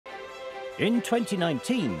In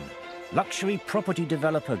 2019, luxury property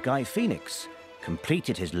developer Guy Phoenix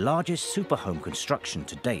completed his largest superhome construction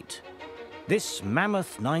to date. This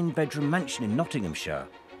mammoth 9-bedroom mansion in Nottinghamshire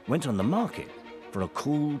went on the market for a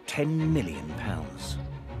cool £10 million.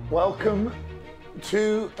 Welcome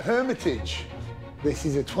to Hermitage. This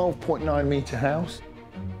is a 12.9 metre house.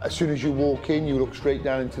 As soon as you walk in, you look straight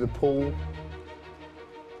down into the pool.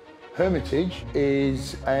 Hermitage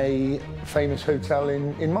is a famous hotel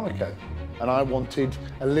in Monaco, and I wanted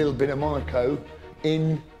a little bit of Monaco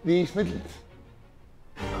in the East Midlands.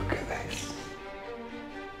 Look at this.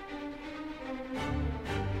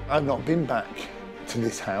 I've not been back to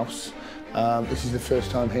this house. This is the first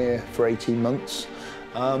time here for 18 months,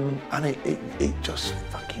 and it just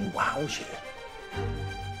fucking wows you.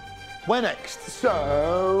 Where next?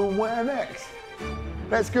 So, where next?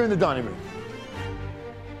 Let's go in the dining room.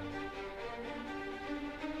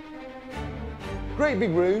 Great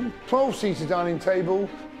big room, 12-seater dining table.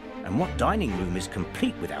 And what dining room is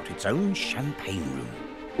complete without its own champagne room?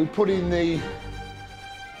 We put in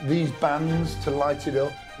these bands to light it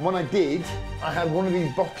up. When I did, I had one of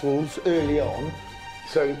these bottles early on,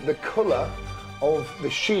 so the colour of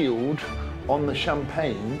the shield on the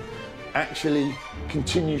champagne actually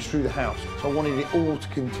continues through the house. So I wanted it all to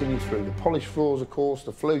continue through. The polished floors, of course,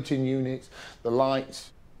 the floating units, the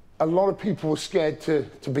lights. A lot of people were scared to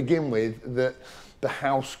begin with that the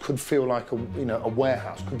house could feel like a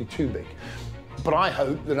warehouse, could be too big. But I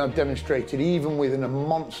hope that I've demonstrated, even within a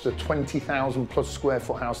monster 20,000 plus square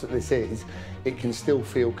foot house that this is, it can still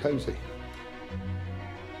feel cosy.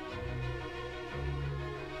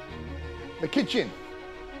 The kitchen.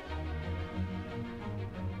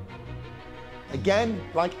 Again,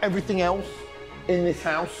 like everything else in this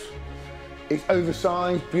house, it's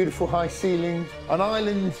oversized, beautiful high ceilings, an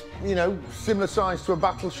island, similar size to a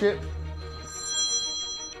battleship.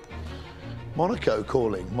 Monaco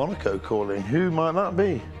calling, Monaco calling. Who might that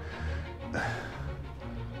be?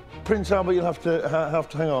 Prince Albert, you'll have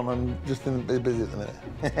to hang on. I'm just busy at the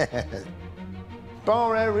minute.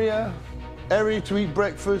 Bar area, area to eat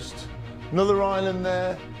breakfast, another island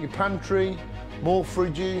there, your pantry, more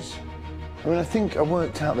fridges. I mean, I think I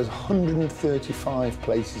worked out there's 135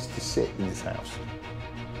 places to sit in this house.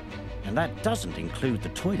 And that doesn't include the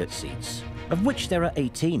toilet seats, of which there are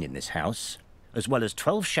 18 in this house, as well as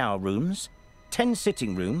 12 shower rooms, 10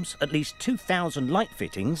 sitting rooms, at least 2,000 light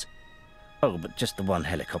fittings. Oh, but just the one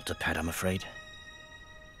helicopter pad, I'm afraid.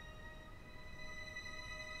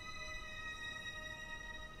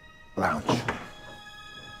 Lounge.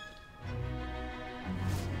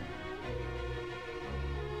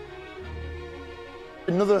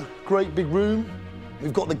 Another great big room.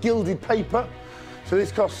 We've got the gilded paper. So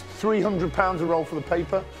this costs £300 a roll for the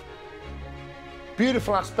paper.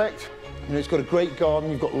 Beautiful aspect. It's got a great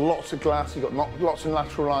garden. You've got lots of glass. You've got lots of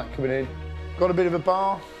natural light coming in. Got a bit of a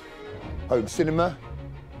bar. Home cinema.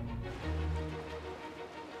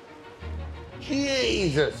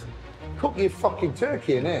 Jesus. Cook your fucking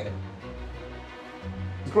turkey in here.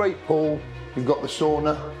 Great pool. You've got the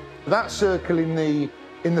sauna. That circle in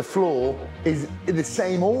the floor is the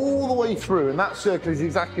same all the way through, and that circle is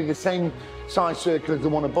exactly the same size circle as the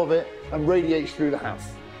one above it and radiates through the house.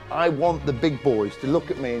 I want the big boys to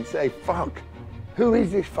look at me and say, fuck, who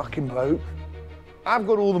is this fucking bloke? I've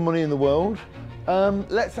got all the money in the world.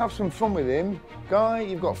 Let's have some fun with him. Guy,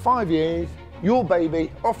 you've got 5 years, your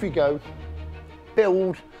baby, off you go.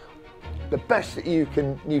 Build the best that you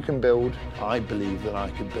can build. I believe that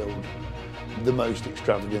I could build the most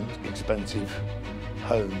extravagant, expensive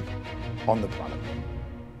home on the planet.